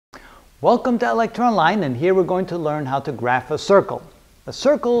Welcome to Lecture Online, and here we're going to learn how to graph a circle. A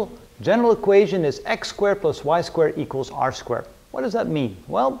circle general equation is x squared plus y squared equals r squared. What does that mean?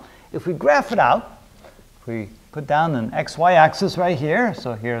 Well, if we graph it out, if we put down an xy axis right here,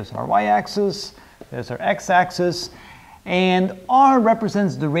 so here's our y-axis, there's our x-axis, and r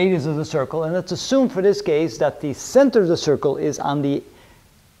represents the radius of the circle, and let's assume for this case that the center of the circle is on the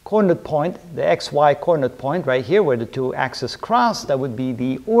coordinate point, the xy coordinate point right here where the two axes cross. That would be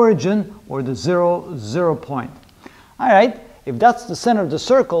the origin or the 0, 0 point. All right, if that's the center of the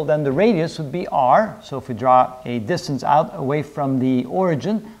circle, then the radius would be r. So if we draw a distance out away from the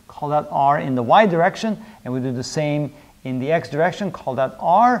origin, call that r in the y direction, and we do the same in the x direction, call that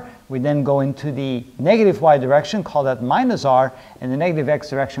r. We then go into the negative y direction, call that minus r, and the negative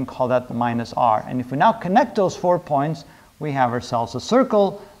x direction, call that minus r. And if we now connect those 4 points, we have ourselves a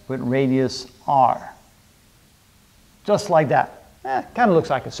circle with radius r. Just like that. Kind of looks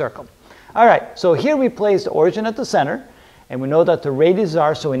like a circle. All right, so here we place the origin at the center, and we know that the radius is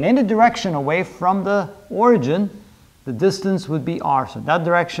r, so in any direction away from the origin, the distance would be r. So that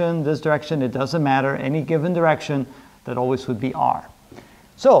direction, this direction, it doesn't matter. Any given direction, that always would be r.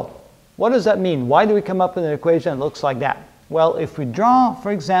 So what does that mean? Why do we come up with an equation that looks like that? Well, if we draw,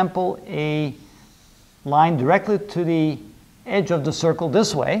 for example, a line directly to the edge of the circle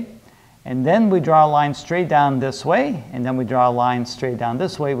this way, and then we draw a line straight down this way, and then we draw a line straight down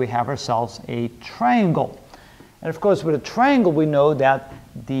this way, we have ourselves a triangle. And of course, with a triangle, we know that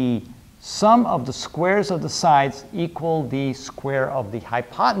the sum of the squares of the sides equal the square of the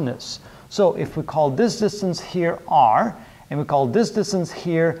hypotenuse. So if we call this distance here r, and we call this distance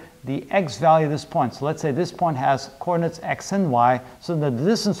here the x value of this point. So let's say this point has coordinates x and y, so that the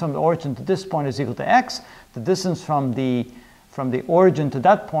distance from the origin to this point is equal to x. The distance from the origin to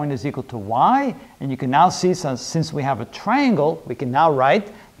that point is equal to y. And you can now see, since we have a triangle, we can now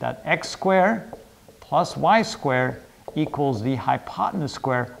write that x squared plus y squared equals the hypotenuse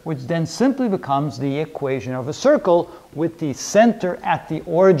square, which then simply becomes the equation of a circle with the center at the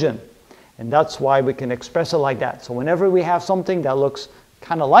origin. And that's why we can express it like that. So whenever we have something that looks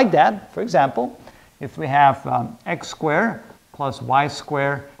kind of like that, for example, if we have x squared plus y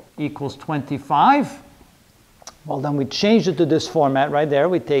squared equals 25, well, then we change it to this format right there.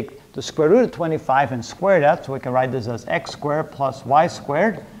 We take the square root of 25 and square that, so we can write this as x squared plus y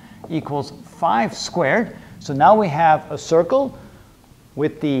squared equals 5 squared. So now we have a circle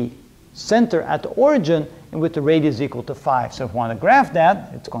with the center at the origin and with the radius equal to 5. So if we want to graph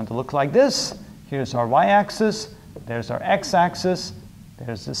that, it's going to look like this. Here's our y-axis, there's our x-axis,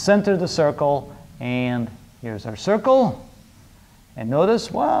 there's the center of the circle, and here's our circle. And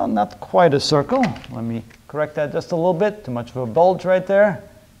notice, well, not quite a circle. Let me correct that just a little bit. Too much of a bulge right there.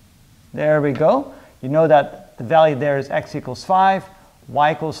 There we go. You know that the value there is x equals 5,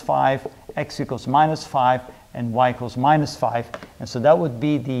 y equals 5, x equals minus 5, and y equals minus 5. And so that would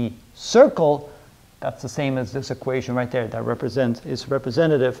be the circle. That's the same as this equation right there. That is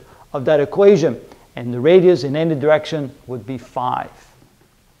representative of that equation. And the radius in any direction would be 5.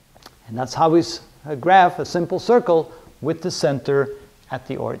 And that's how we graph a simple circle with the center at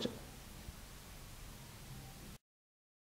the origin.